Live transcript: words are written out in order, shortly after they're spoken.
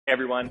Hey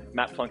everyone,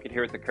 Matt Plunkett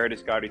here with the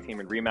Curtis Goddard team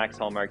and Remax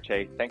Hallmark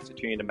J. Thanks for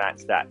tuning in to Matt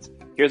Stats.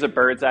 Here's a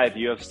bird's eye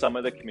view of some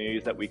of the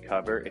communities that we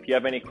cover. If you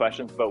have any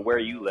questions about where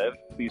you live,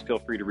 please feel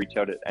free to reach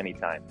out at any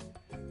time.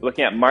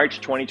 Looking at March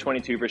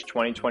 2022 versus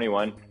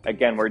 2021,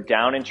 again, we're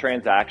down in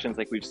transactions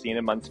like we've seen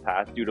in months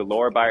past due to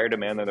lower buyer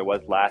demand than there was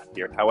last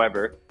year.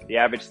 However, the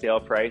average sale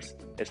price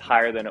is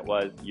higher than it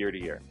was year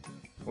to year.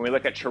 When we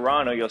look at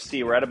Toronto, you'll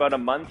see we're at about a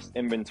month's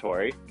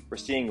inventory. We're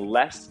seeing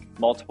less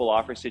multiple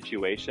offer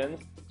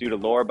situations due to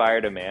lower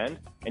buyer demand,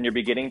 and you're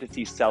beginning to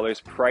see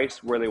sellers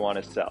price where they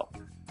want to sell.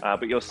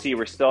 But you'll see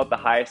we're still at the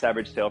highest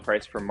average sale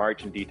price for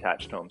March in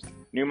detached homes.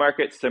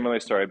 Newmarket, similar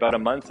story, about a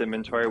month's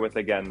inventory with,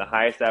 again, the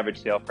highest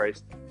average sale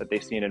price that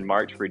they've seen in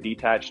March for a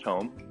detached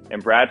home.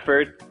 In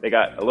Bradford, they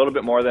got a little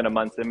bit more than a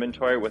month's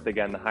inventory with,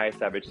 again, the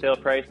highest average sale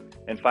price.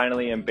 And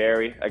finally in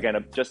Barrie, again,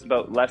 just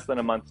about less than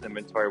a month's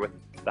inventory with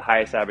the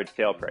highest average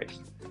sale price.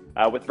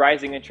 With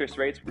rising interest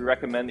rates, we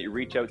recommend that you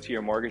reach out to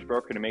your mortgage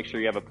broker to make sure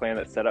you have a plan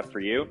that's set up for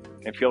you,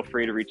 and feel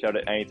free to reach out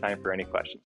at any time for any questions.